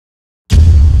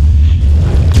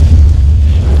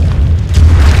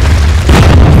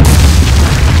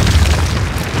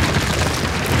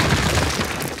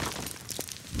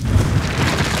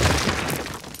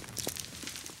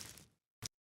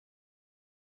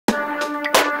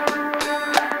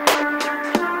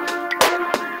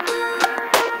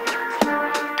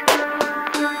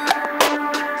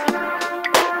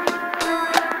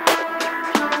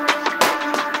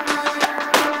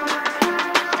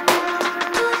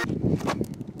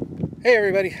Hey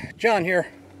everybody, John here.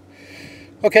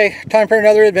 Okay, time for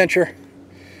another adventure.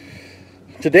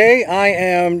 Today I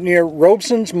am near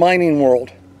Robeson's Mining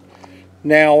World.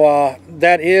 Now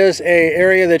that is an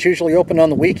area that's usually open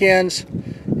on the weekends.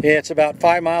 It's about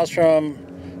 5 miles from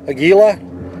Aguila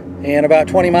and about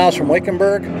 20 miles from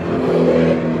Wickenburg.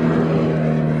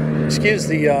 Excuse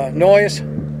the noise.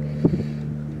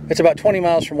 It's about 20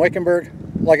 miles from Wickenburg,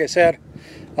 like I said.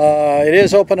 It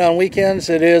is open on weekends.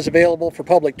 It is available for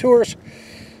public tours.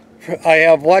 I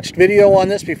have watched video on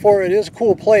this before. It is a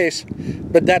cool place,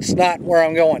 but that's not where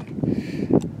I'm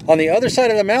going. On the other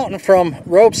side of the mountain from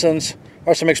Robeson's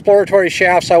are some exploratory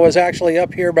shafts. I was actually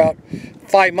up here about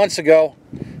 5 months ago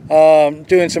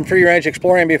doing some free range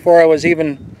exploring before I was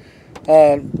even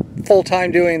full-time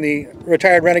doing the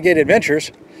retired Renegade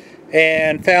Adventures,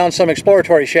 and found some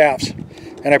exploratory shafts.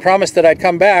 And I promised that I'd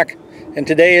come back, and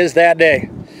today is that day.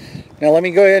 Now let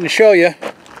me go ahead and show you.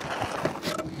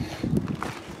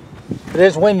 It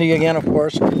is windy again, of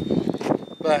course,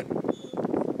 but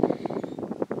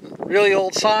really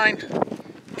old sign.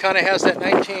 Kind of has that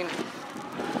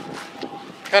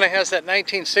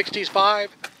 1960s vibe.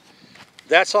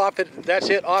 That's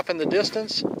it off in the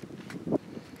distance.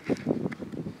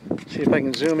 See if I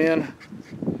can zoom in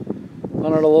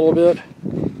on it a little bit.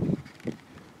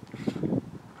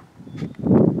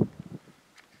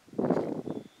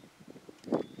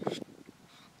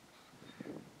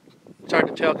 It's hard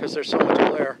to tell because there's so much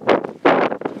glare.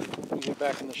 Let me get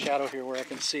back in the shadow here where I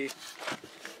can see.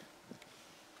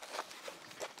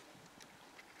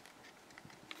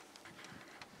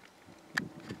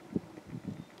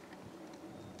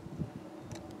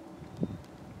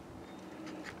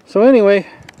 So anyway,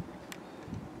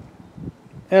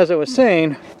 as I was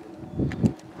saying,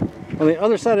 on the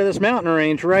other side of this mountain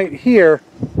range right here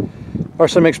are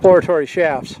some exploratory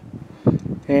shafts.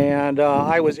 And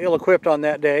I was ill-equipped on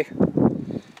that day.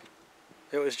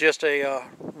 It was just a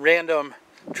random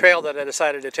trail that I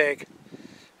decided to take.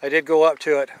 I did go up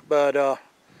to it, but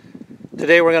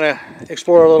today we're going to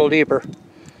explore a little deeper.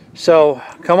 So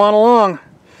come on along.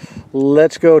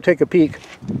 Let's go take a peek.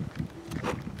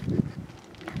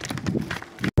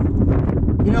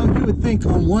 You know, you would think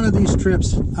on one of these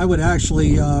trips I would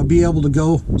actually be able to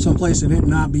go someplace and it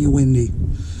not be windy.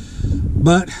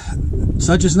 But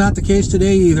such is not the case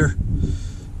today either.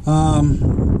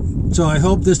 So I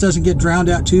hope this doesn't get drowned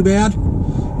out too bad,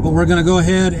 but we're going to go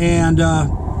ahead and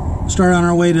start on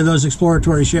our way to those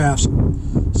exploratory shafts.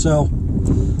 So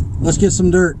let's get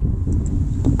some dirt.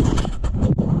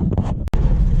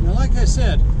 Now, like I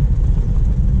said,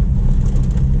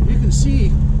 you can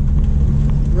see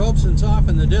Robeson's off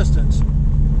in the distance,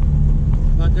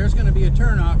 but there's going to be a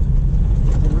turnoff,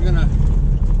 and we're going to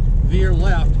veer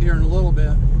left here in a little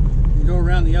bit and go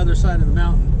around the other side of the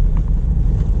mountain.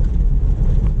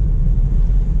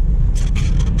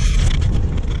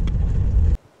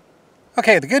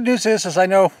 Okay, the good news is I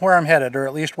know where I'm headed, or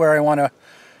at least where I want to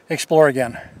explore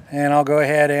again. And I'll go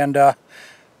ahead and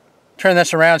turn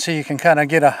this around so you can kind of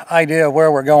get an idea of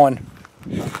where we're going.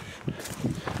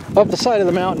 Up the side of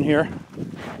the mountain here,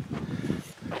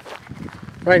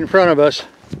 right in front of us,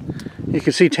 you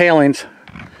can see tailings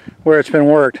where it's been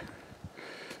worked.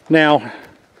 Now,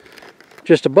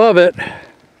 just above it,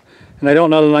 and I don't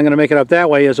know that I'm going to make it up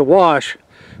that way, is a wash,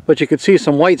 but you can see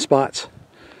some white spots.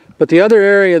 But the other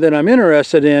area that I'm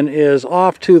interested in is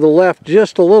off to the left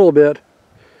just a little bit.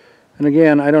 And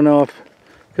again, I don't know if,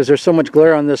 because there's so much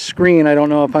glare on this screen, I don't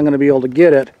know if I'm going to be able to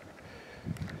get it.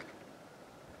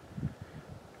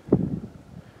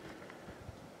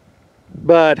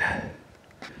 But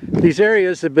these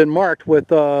areas have been marked with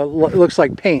looks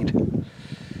like paint.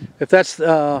 If that's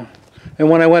and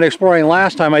when I went exploring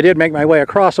last time, I did make my way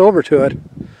across over to it.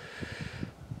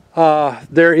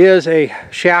 There is a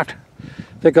shaft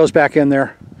that goes back in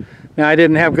there. Now, I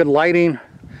didn't have good lighting,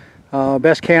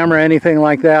 best camera, anything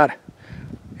like that,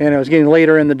 and it was getting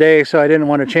later in the day, so I didn't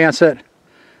want to chance it.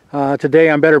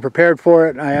 Today I'm better prepared for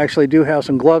it. I actually do have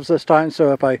some gloves this time,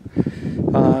 so if I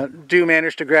do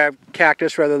manage to grab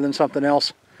cactus rather than something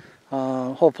else,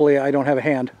 hopefully I don't have a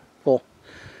hand full.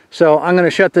 So I'm going to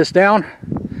shut this down.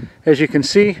 As you can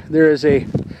see, there is a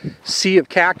sea of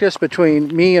cactus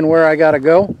between me and where I gotta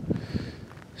go.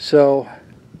 So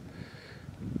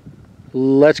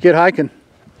let's get hiking.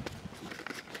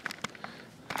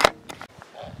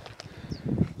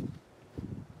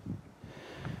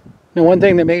 Now, one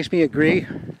thing that makes me agree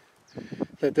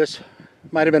that this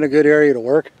might have been a good area to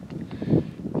work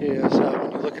is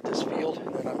when you look at this field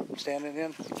that I'm standing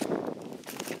in,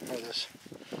 or this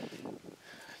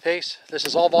face, this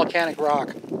is all volcanic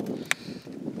rock.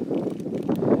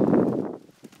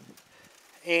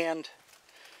 And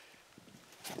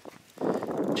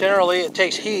Generally it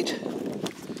takes heat,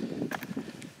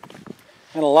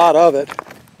 and a lot of it,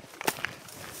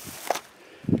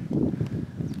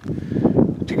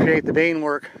 to create the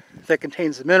vein-work that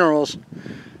contains the minerals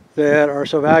that are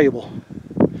so valuable.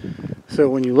 So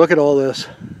when you look at all this,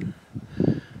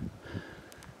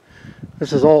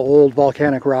 this is all old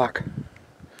volcanic rock.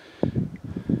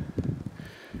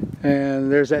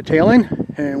 And there's that tailing,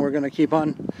 and we're going to keep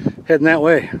on heading that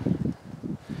way.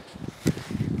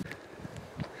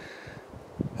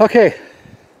 Okay,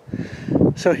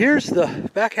 so here's the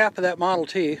back half of that Model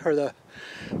T, or the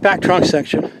back trunk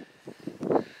section.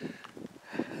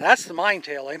 That's the mine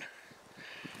tailing.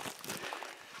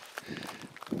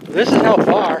 This is how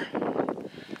far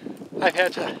I've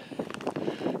had to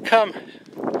come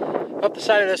up the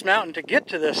side of this mountain to get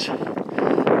to this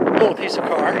little piece of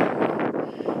car.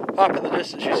 Off in the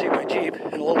distance you see my Jeep,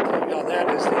 and a little bit beyond that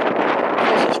is the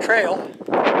closest trail.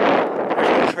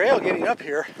 There's no trail getting up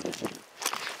here.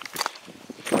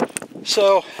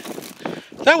 So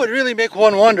that would really make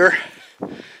one wonder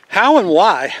how and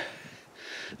why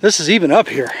this is even up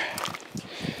here.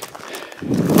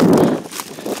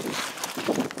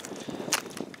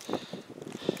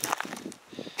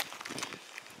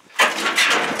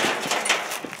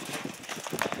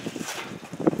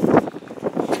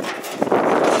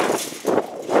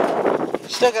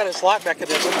 Still got its lock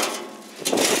mechanism.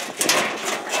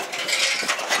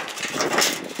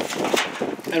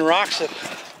 And rocks that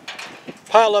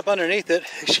pile up underneath it.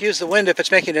 Excuse the wind if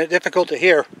it's making it difficult to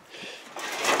hear.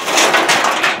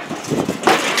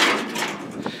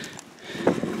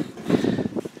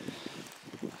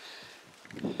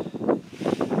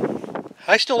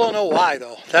 I still don't know why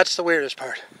though. That's the weirdest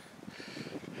part.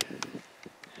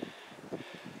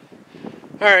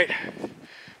 Alright, I'm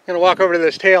going to walk over to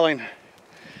this tailing.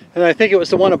 And I think it was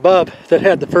the one above that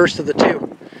had the first of the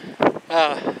two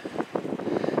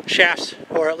shafts,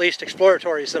 or at least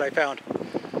exploratories, that I found.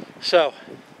 So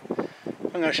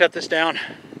I'm going to shut this down,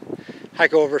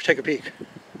 hike over, take a peek.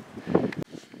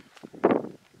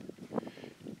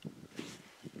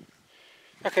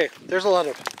 Okay, there's a lot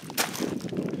of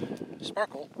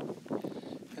sparkle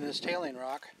in this tailing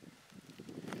rock,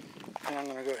 and I'm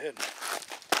going to go ahead and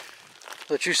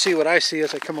let you see what I see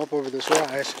as I come up over this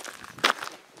rise.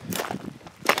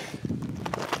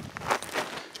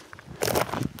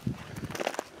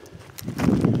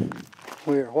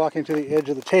 We are walking to the edge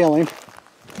of the tailing.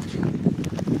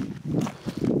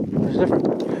 There's different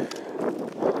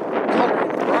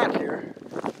coloring of rock here.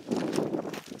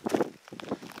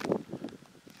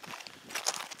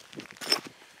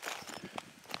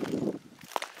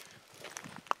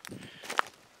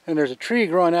 And there's a tree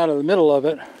growing out of the middle of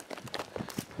it.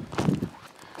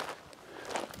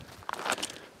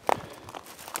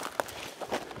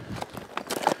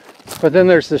 But then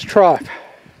there's this trough.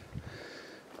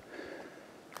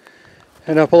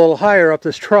 And up a little higher up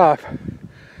this trough,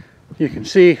 you can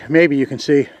see, maybe you can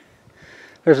see,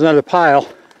 there's another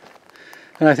pile.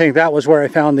 And I think that was where I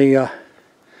found the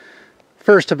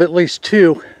first of at least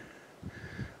two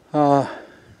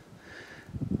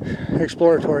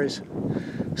exploratories.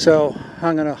 So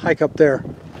I'm going to hike up there.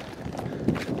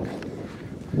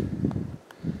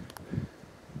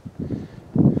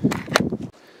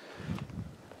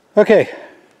 Okay,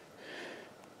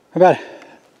 about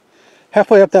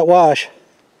halfway up that wash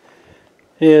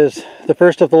is the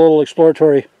first of the little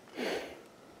exploratory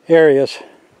areas,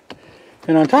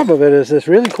 and on top of it is this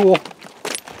really cool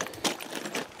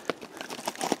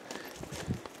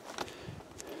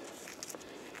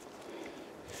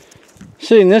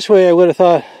sitting this way. I would have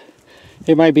thought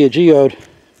it might be a geode,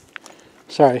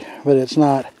 sorry, but it's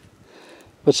not.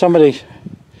 But somebody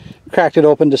cracked it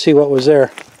open to see what was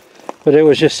there, but it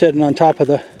was just sitting on top of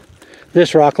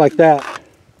this rock like that.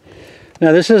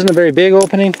 Now this isn't a very big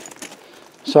opening,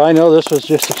 so I know this was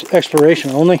just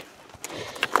exploration only.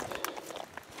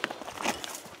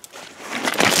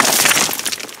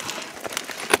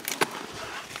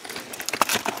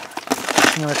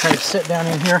 I'm going to try to sit down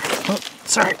in here. Oh,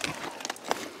 sorry.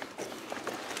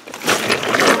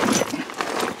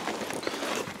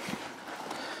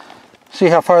 See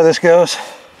how far this goes.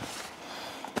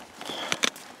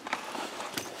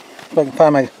 If I can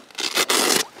find my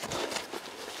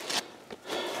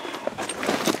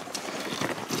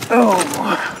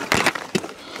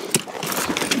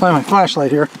find my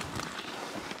flashlight here.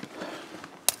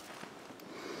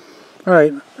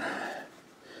 Alright, I'm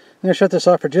going to shut this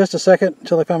off for just a second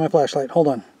until I find my flashlight. Hold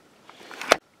on.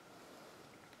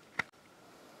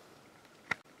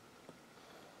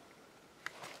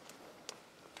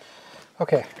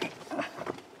 Okay.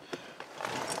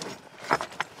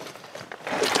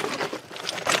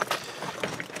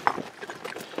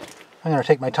 I'm going to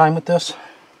take my time with this.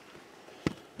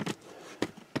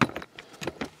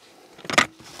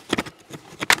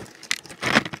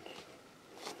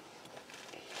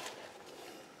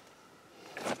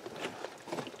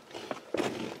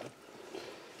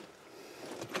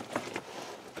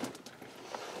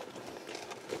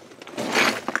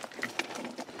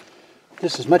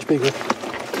 This is much bigger.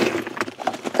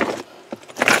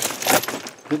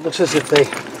 It looks as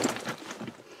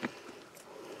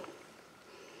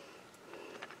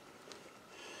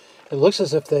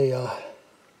if they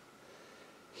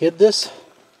hid this.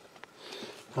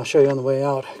 I'll show you on the way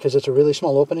out because it's a really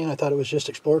small opening. I thought it was just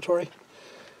exploratory,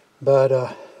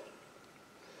 but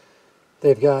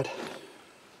they've got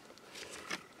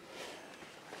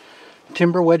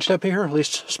timber wedged up here, at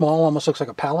least small, almost looks like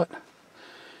a pallet.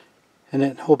 And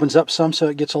it opens up some so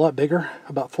it gets a lot bigger,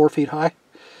 about 4 feet high.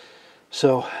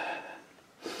 So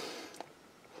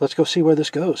let's go see where this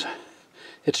goes.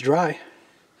 It's dry.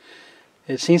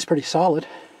 It seems pretty solid.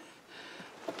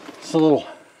 It's a little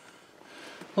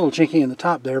jinky in the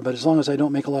top there, but as long as I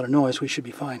don't make a lot of noise, we should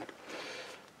be fine.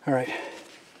 All right.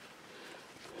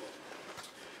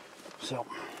 So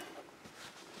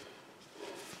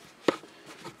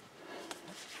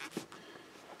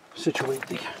situate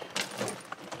the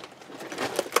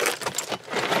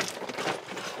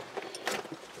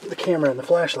camera and the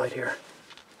flashlight here.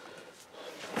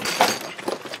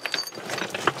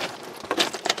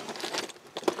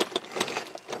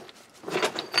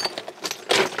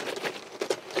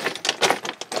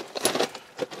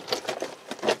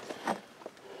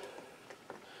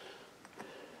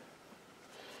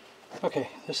 Okay,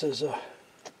 this is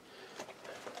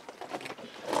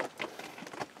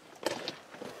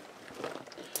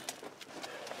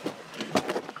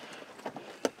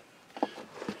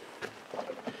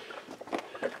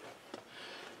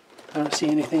I don't see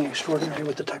anything extraordinary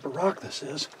with the type of rock this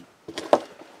is.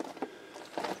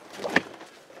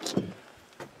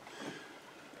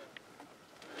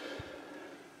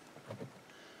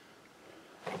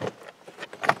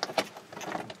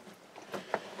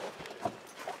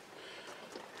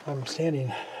 I'm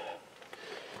standing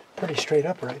pretty straight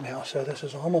up right now, so this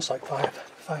is almost like five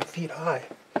feet high.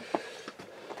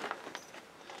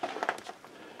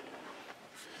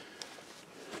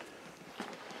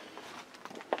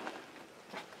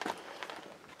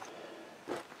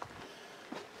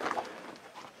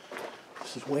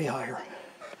 This is way higher.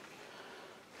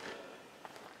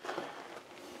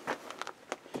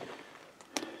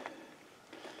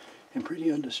 And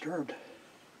pretty undisturbed.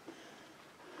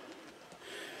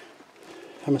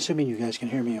 I'm assuming you guys can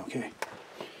hear me okay.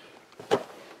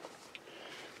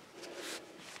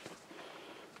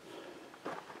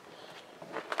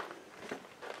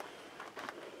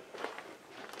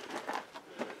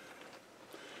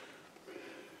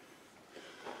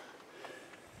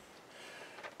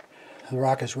 The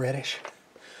rock is reddish.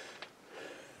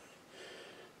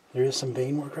 There is some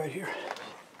vein work right here.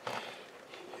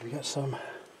 We've got some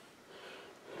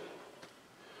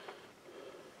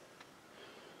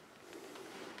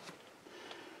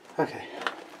okay.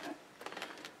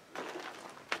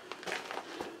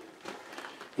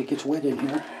 It gets wet in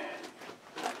here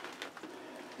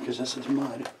because this is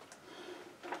mud.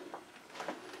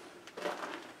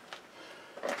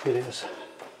 It is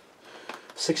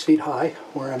 6 feet high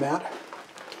where I'm at.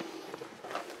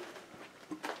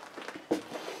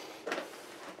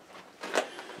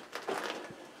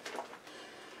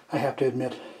 I have to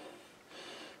admit,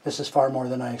 this is far more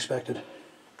than I expected.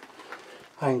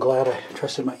 I'm glad I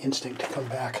trusted my instinct to come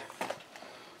back.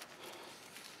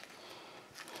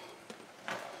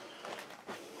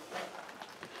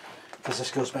 Because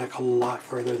this goes back a lot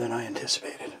further than I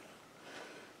anticipated.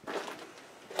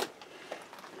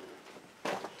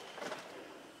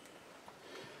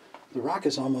 The rock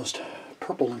is almost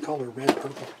purple in color, red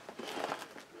purple.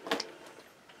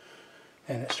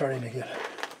 And it's starting to get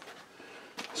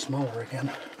smaller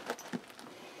again.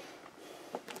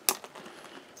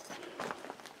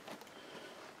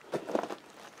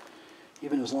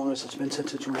 Even as long as it's been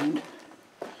since it's rained,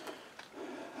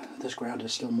 this ground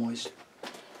is still moist.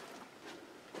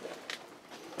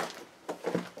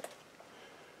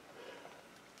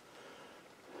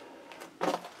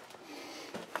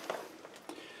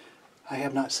 I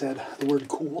have not said the word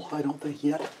cool, I don't think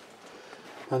yet,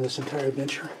 on this entire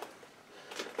adventure.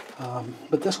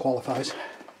 But this qualifies.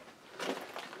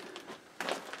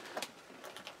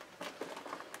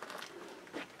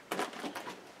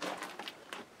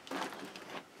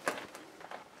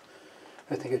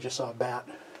 I think I just saw a bat.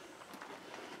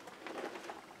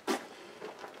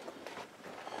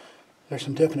 There's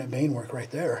some definite vein work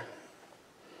right there.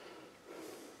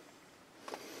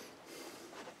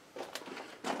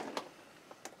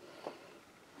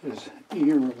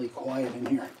 eerily quiet in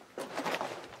here.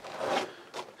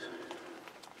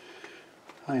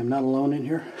 I am not alone in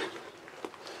here.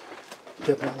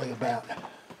 Definitely a bat.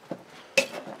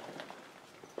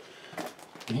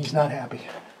 And he's not happy.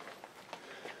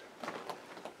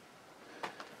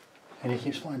 And he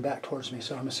keeps flying back towards me,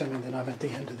 so I'm assuming that I'm at the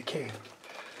end of the cave.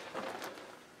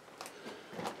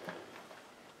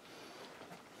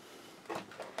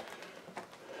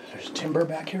 There's timber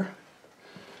back here.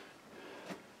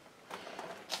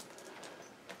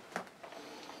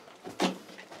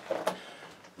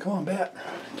 Come on, bat.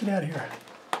 Get out of here.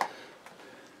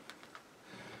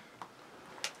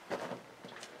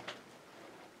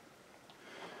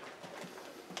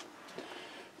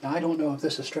 Now, I don't know if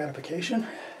this is stratification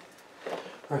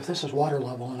or if this is water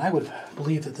level, and I would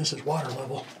believe that this is water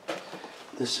level.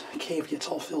 This cave gets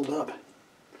all filled up.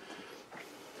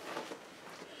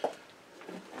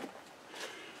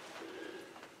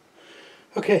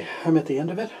 Okay, I'm at the end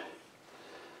of it.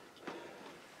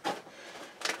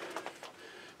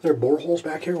 There are boreholes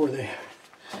back here where they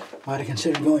might have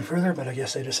considered going further, but I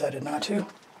guess they decided not to.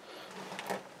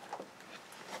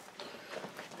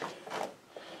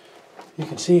 You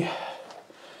can see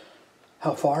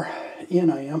how far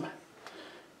in I am.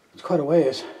 It's quite a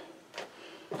ways.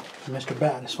 And Mr.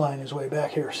 Bat is flying his way back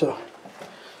here, so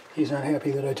he's not happy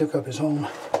that I took up his home.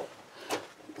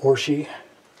 Or she.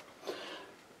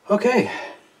 Okay.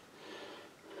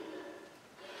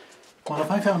 Well, if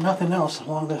I found nothing else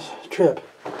along this trip,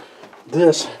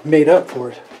 this made up for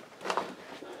it.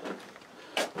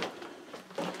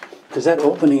 Because that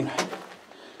opening,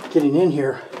 getting in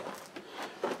here,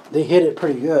 they hit it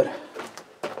pretty good.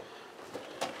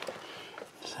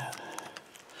 What's that?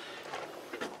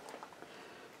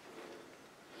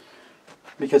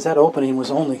 Because that opening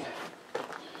was only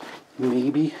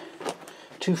maybe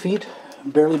 2 feet,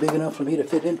 barely big enough for me to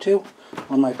fit into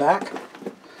on my back.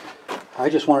 I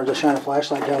just wanted to shine a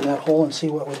flashlight down that hole and see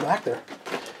what was back there.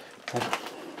 And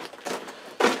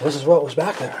this is what was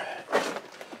back there.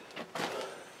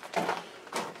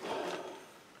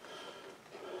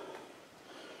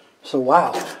 So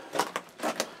wow.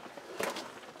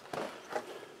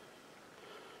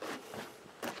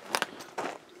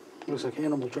 Looks like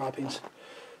animal droppings.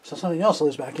 So something else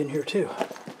lives back in here too.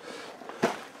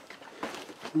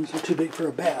 These are too big for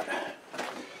a bat.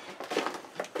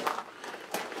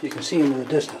 You can see him in the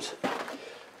distance.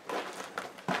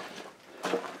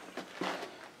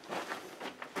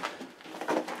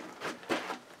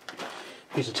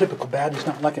 He's a typical bat. He's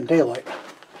not liking daylight.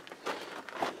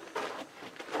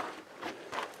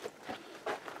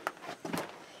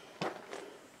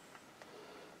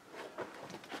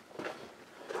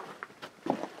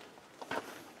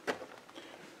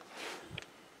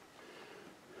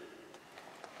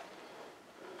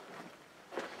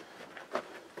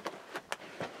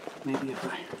 Maybe if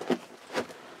I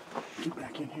get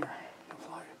back in here, he'll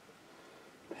fly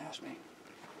past me.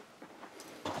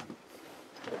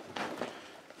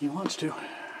 He wants to.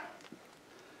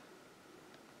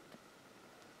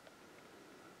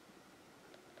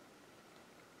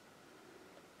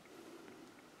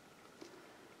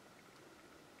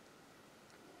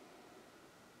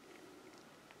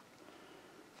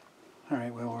 All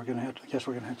right, well, I guess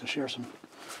we're gonna have to share some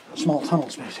small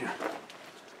tunnel space here.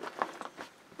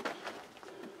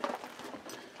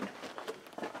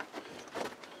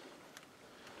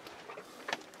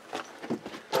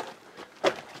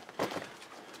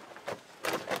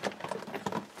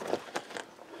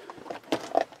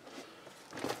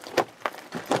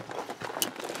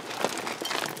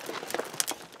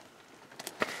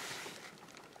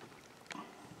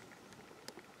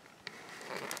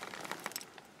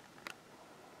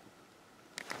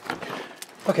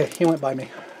 Okay, he went by me,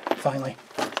 finally.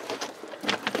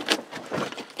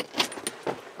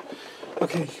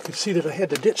 Okay, you can see that I had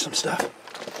to ditch some stuff.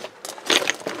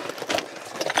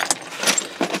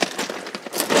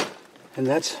 And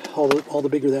that's all the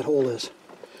bigger that hole is.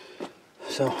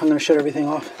 So I'm going to shut everything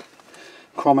off,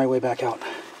 crawl my way back out.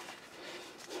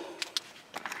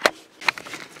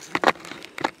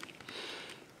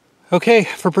 Okay,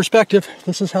 for perspective,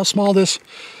 this is how small this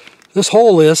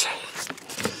hole is.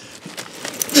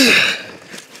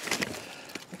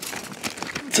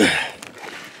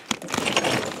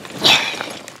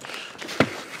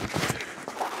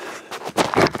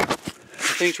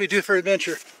 Things we do for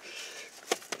adventure.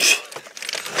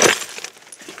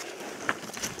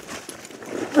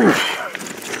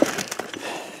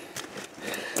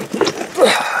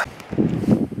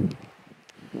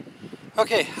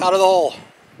 Okay, out of the hole.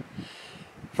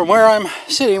 From where I'm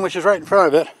sitting, which is right in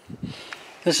front of it,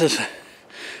 this is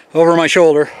over my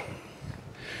shoulder.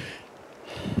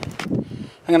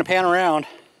 I'm going to pan around.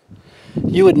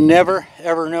 You would never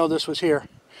ever know this was here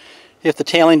if the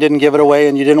tailing didn't give it away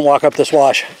and you didn't walk up this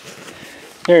wash.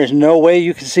 There's no way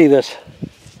you can see this.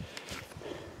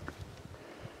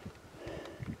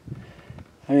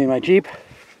 I mean, my Jeep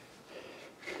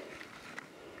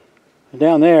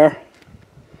down there,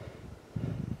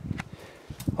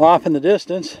 off in the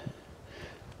distance,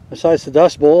 besides the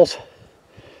dust bowls,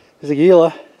 is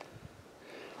Aguila.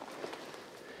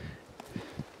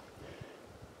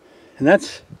 And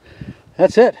that's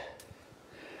it.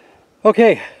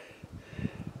 Okay,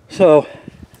 so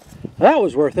that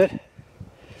was worth it.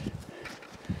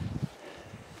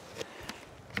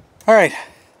 All right,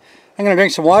 I'm gonna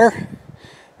drink some water,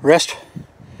 rest,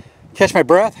 catch my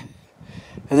breath,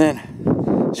 and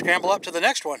then scramble up to the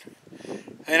next one.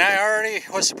 And I already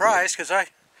was surprised because I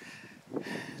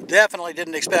definitely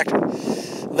didn't expect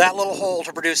that little hole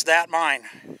to produce that mine.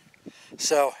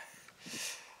 So,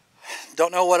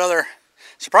 don't know what other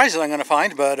surprises I'm going to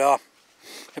find, but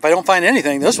if I don't find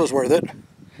anything, this was worth it.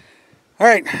 All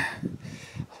right,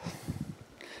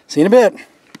 see you in a bit.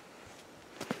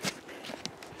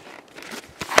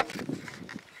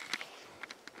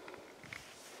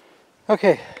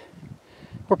 Okay,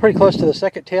 we're pretty close to the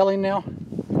second tailing now.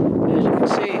 And as you can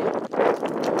see,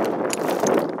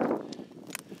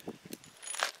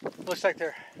 looks like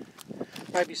there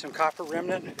might be some copper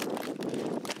remnant.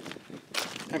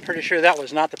 I'm pretty sure that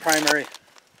was not the primary.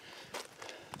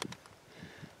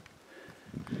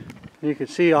 You can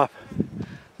see off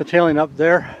the tailing up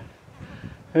there.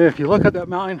 And if you look at that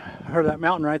mountain, or that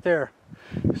mountain right there,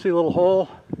 you see a little hole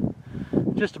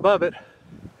just above it.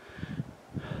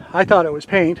 I thought it was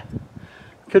paint.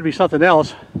 Could be something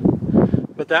else.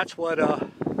 But that's what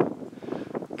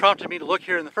prompted me to look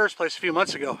here in the first place a few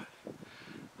months ago.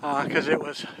 Because it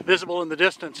was visible in the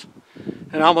distance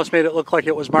and almost made it look like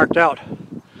it was marked out.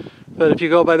 But if you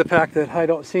go by the fact that I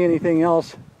don't see anything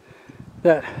else,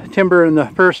 that timber in the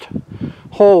first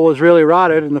hole was really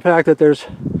rotted, and the fact that there's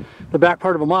the back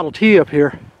part of a Model T up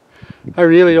here, I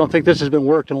really don't think this has been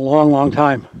worked in a long, long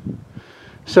time.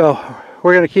 So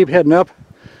we're going to keep heading up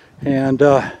and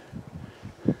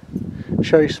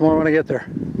show you some more when I get there.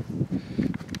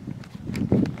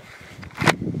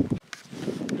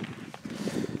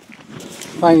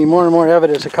 Finding more and more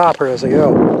evidence of copper as I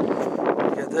go.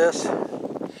 Look at this.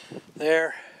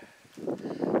 There.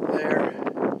 There.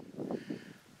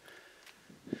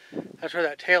 That's where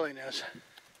that tailing is.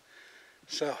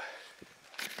 So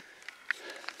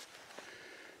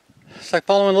it's like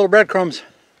following little breadcrumbs.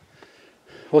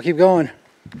 We'll keep going.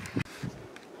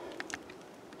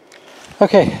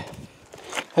 Okay,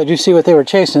 I do see what they were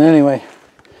chasing anyway,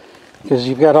 because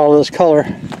you've got all this color.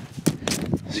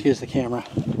 Excuse the camera.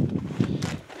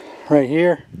 Right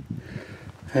here,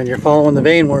 and you're following the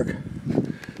vein work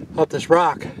up this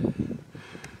rock,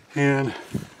 and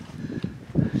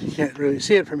you can't really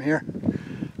see it from here,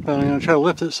 but I'm going to try to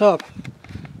lift this up,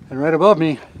 and right above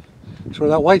me is where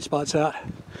that white spot's at,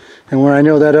 and where I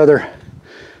know that other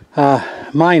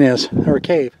mine is, or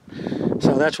cave.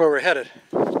 So that's where we're headed.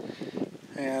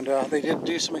 And they did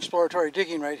do some exploratory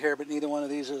digging right here, but neither one of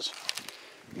these is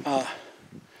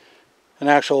an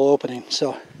actual opening.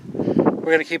 So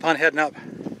we're going to keep on heading up.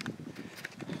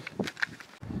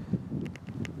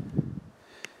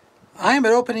 I am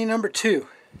at opening number 2.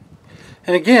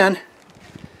 And again,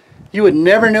 you would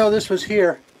never know this was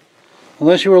here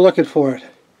unless you were looking for it.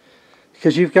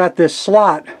 Because you've got this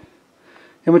slot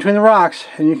in between the rocks,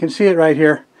 and you can see it right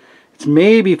here. It's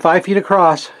maybe 5 feet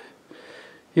across.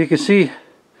 You can see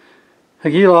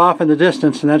Aguila off in the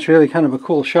distance, and that's really kind of a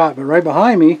cool shot. But right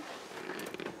behind me,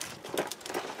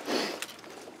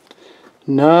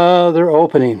 another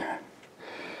opening.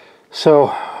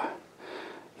 So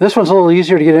this one's a little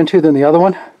easier to get into than the other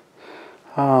one.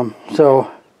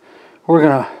 So we're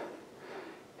gonna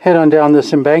head on down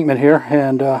this embankment here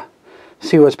and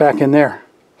see what's back in there.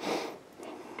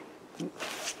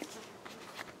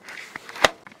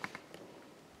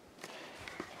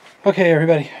 Okay,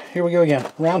 everybody, here we go again,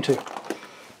 round 2.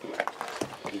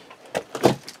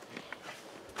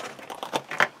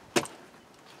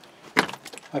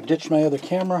 I've ditched my other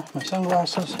camera, my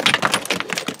sunglasses.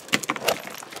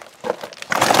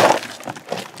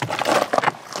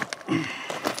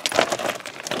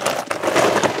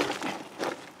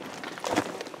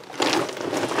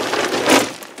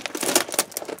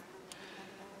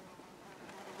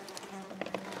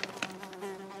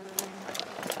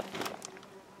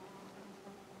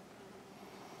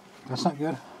 That's not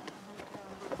good.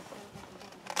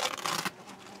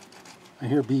 I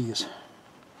hear bees.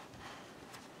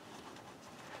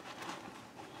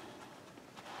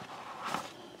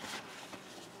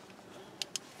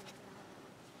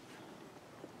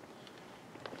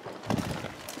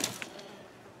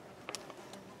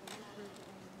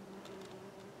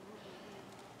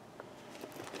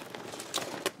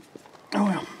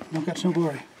 I've got some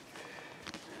glory.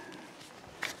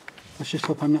 Let's just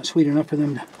hope I'm not sweet enough for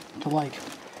them to like.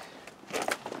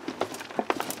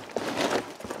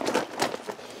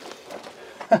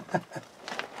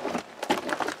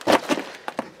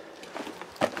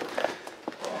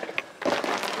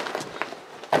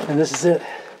 And this is it.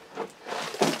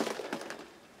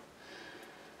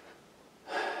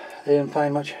 They didn't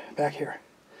find much back here.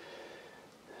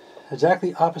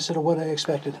 Exactly opposite of what I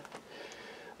expected.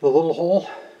 The little hole,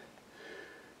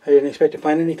 I didn't expect to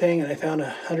find anything, and I found a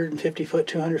 150 foot,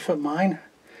 200 foot mine.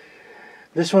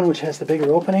 This one, which has the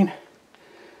bigger opening,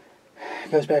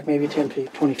 goes back maybe 10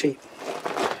 feet, 20 feet.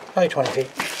 Probably 20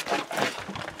 feet.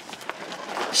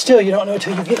 Still, you don't know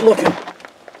until you get looking.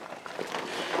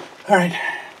 Alright,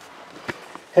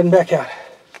 heading back out.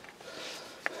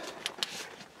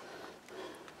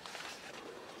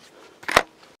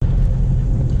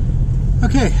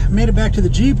 Okay, made it back to the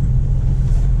Jeep.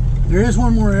 There is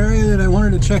one more area that I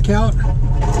wanted to check out.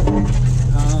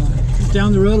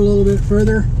 Down the road a little bit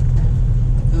further,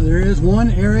 there is one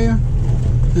area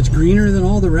that's greener than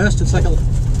all the rest. It's like a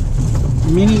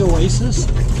mini oasis.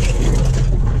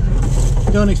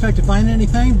 Don't expect to find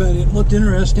anything, but it looked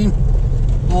interesting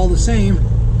all the same.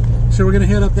 So we're going to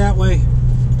head up that way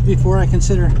before I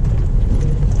consider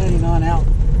heading on out.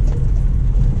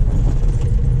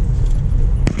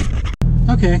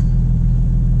 Okay,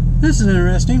 this is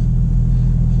interesting.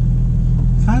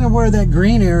 Kind of where that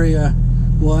green area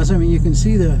was. I mean, you can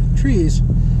see the trees.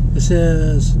 It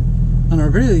says on a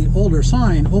really older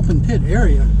sign, open pit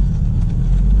area.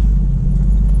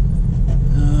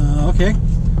 Okay.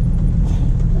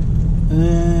 And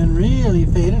then really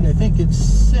faded, I think it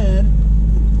said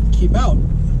keep out.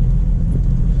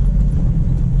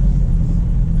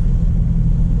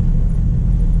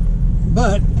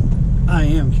 But I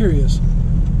am curious.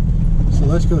 So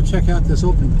let's go check out this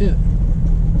open pit.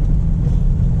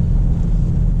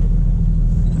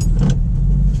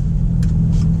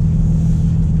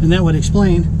 And that would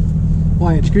explain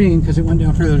why it's green, because it went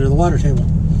down further to the water table.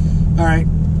 Alright,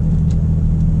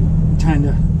 time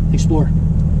to explore.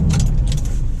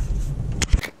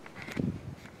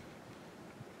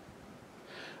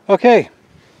 Okay,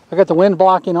 I got the wind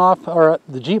blocking off, or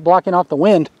the Jeep blocking off the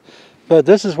wind, but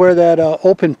this is where that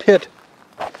open pit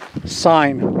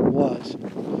sign was.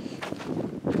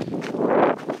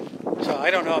 So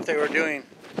I don't know if they were doing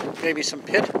maybe some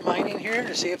pit mining here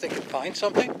to see if they could find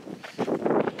something.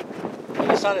 But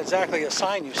it's not exactly a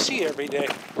sign you see every day.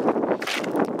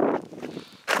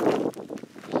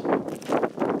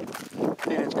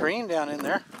 And it's green down in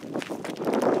there.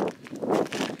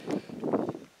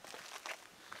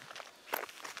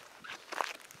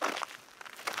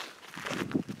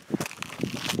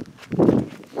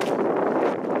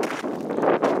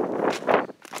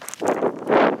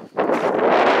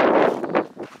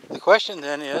 The question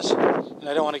then is, and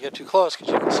I don't want to get too close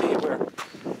because you can see where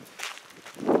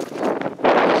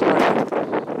it's starting to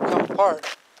come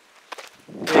apart,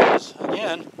 is,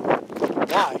 again,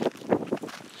 why?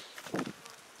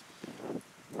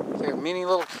 It's like a mini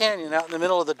little canyon out in the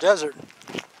middle of the desert.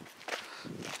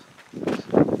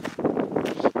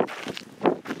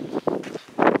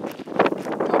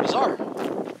 How bizarre.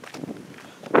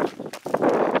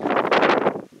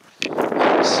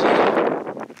 Let's see.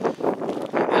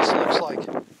 This looks like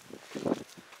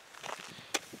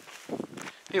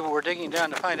people were digging down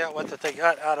to find out what that they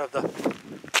got out of the...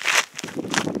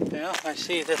 Yeah, I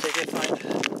see that they did find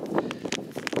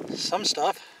some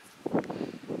stuff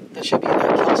that should be in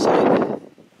that calcite.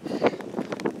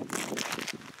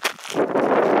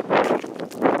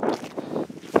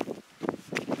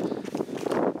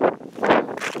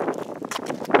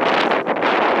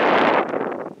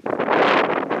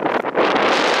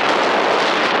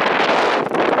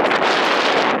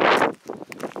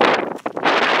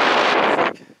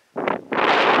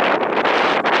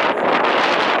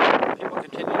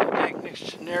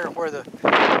 Where the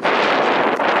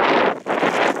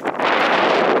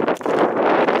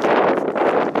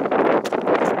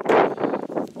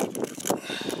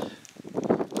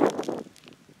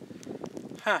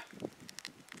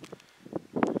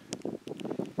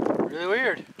really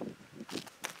weird.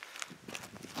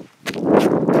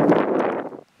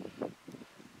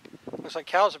 Looks like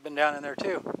cows have been down in there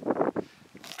too.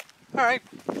 All right.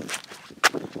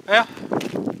 Yeah,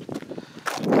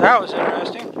 that was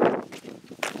interesting.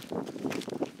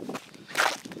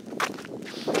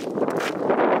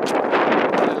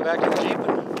 Back to the Jeep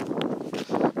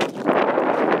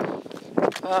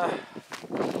and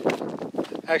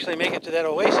actually make it to that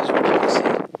oasis, which you can see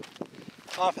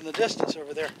off in the distance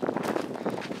over there.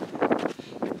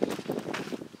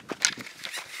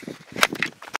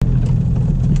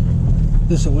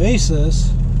 This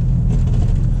oasis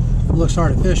looks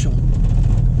artificial.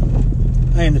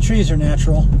 I mean, the trees are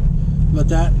natural, but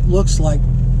that looks like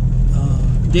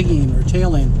digging or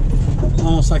tailing,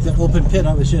 almost like that open pit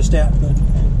I was just at, but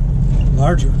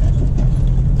larger.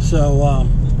 So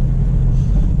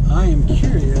I am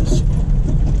curious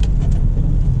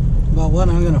about what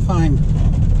I'm going to find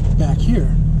back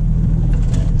here.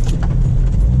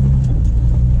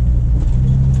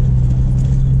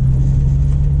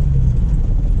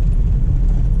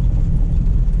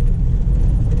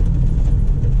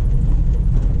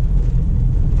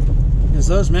 Because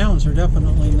those mountains are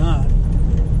definitely not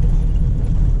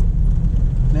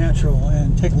natural.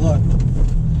 And take a look.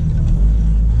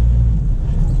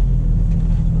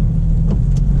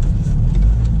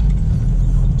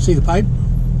 See the pipe?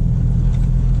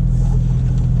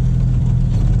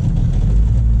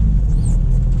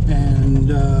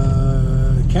 And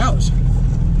cows.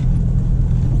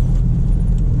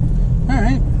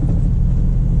 Alright.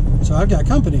 So I've got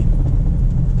company.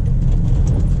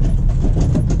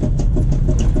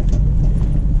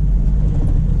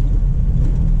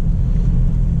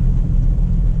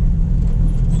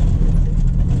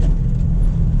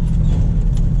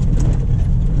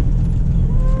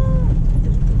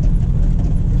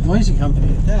 Noisy company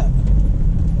at that.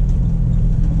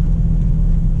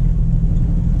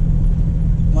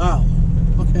 Wow.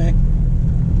 Okay.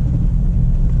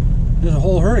 There's a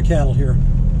whole herd of cattle here.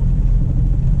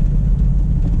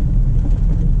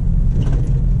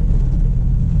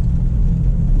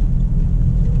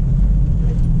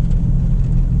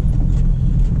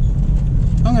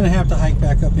 I'm going to have to hike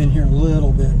back up in here a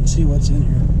little bit and see what's in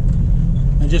here.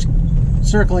 And just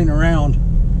circling around,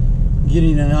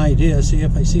 getting an idea, see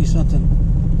if I see something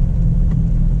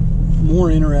more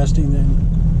interesting than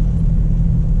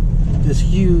this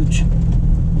huge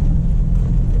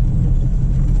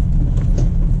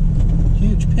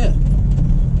pit.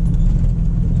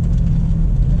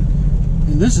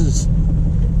 And this is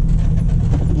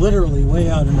literally way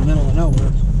out in the middle of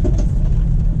nowhere.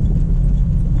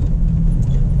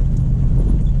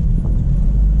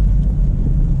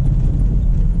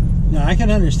 Now I can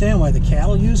understand why the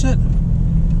cattle use it,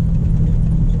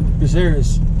 because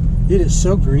it is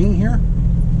so green here.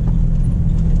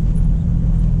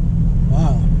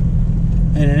 Wow.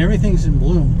 And everything's in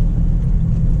bloom.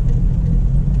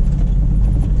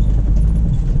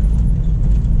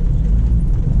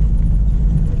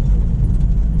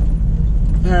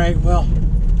 Alright, well,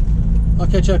 I'll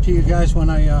catch up to you guys when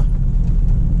I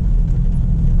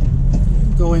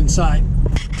go inside.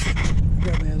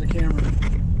 Grab my other camera.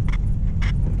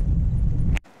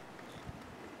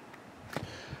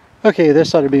 Okay,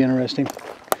 this ought to be interesting.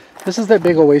 This is that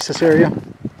big oasis area.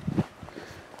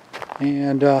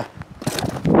 And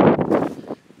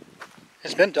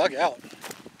it's been dug out.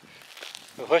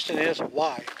 The question is,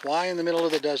 why? Why in the middle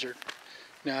of the desert?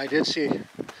 Now, I did see,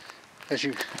 as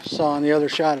you saw in the other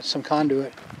shot, it's some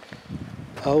conduit.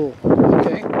 Oh,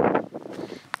 okay.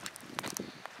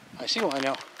 I see why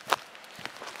now.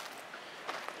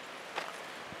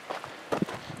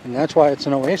 And that's why it's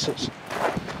an oasis.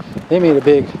 They made a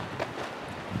big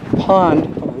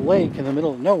pond or lake in the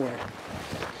middle of nowhere.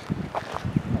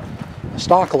 A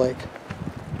stock lake.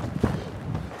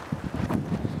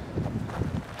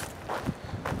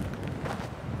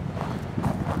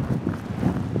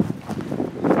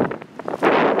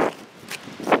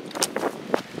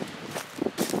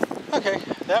 Okay,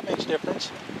 that makes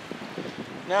difference.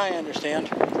 Now I understand.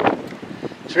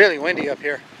 It's really windy up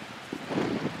here.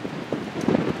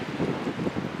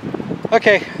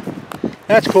 Okay,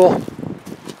 that's cool.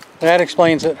 That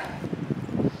explains it.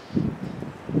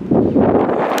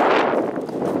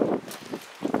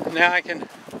 Now I can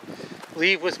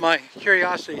leave with my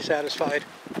curiosity satisfied.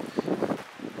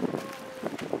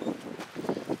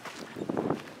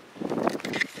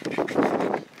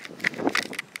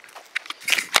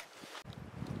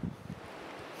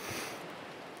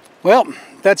 Well,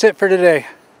 that's it for today.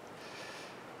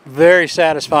 Very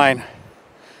satisfying.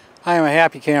 I am a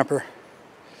happy camper.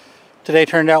 Today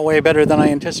turned out way better than I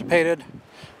anticipated.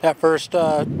 That first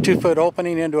 2-foot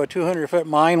opening into a 200-foot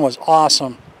mine was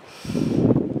awesome.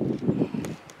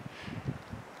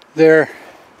 There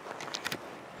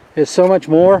is so much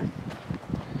more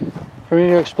for me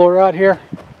to explore out here.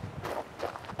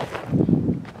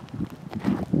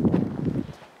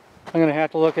 I'm going to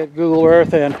have to look at Google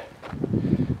Earth and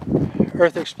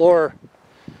Earth Explorer,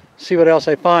 see what else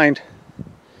I find.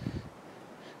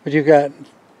 But you've got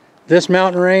this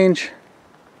mountain range,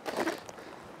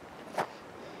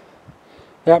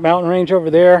 that mountain range over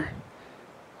there.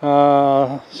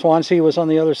 Swansea was on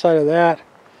the other side of that,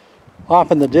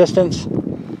 off in the distance.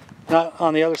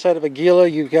 On the other side of Aguila,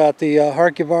 you've got the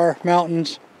Harkivar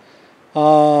Mountains,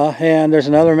 and there's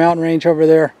another mountain range over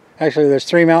there. Actually, there's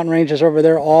 3 mountain ranges over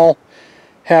there. All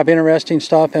have interesting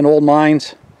stuff and old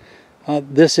mines.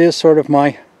 This is sort of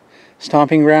my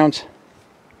stomping grounds.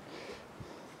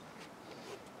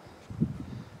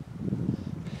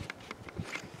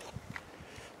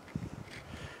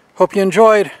 Hope you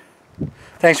enjoyed.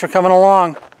 Thanks for coming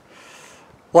along.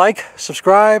 Like,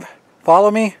 subscribe,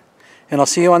 follow me, and I'll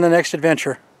see you on the next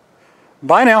adventure.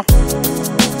 Bye now.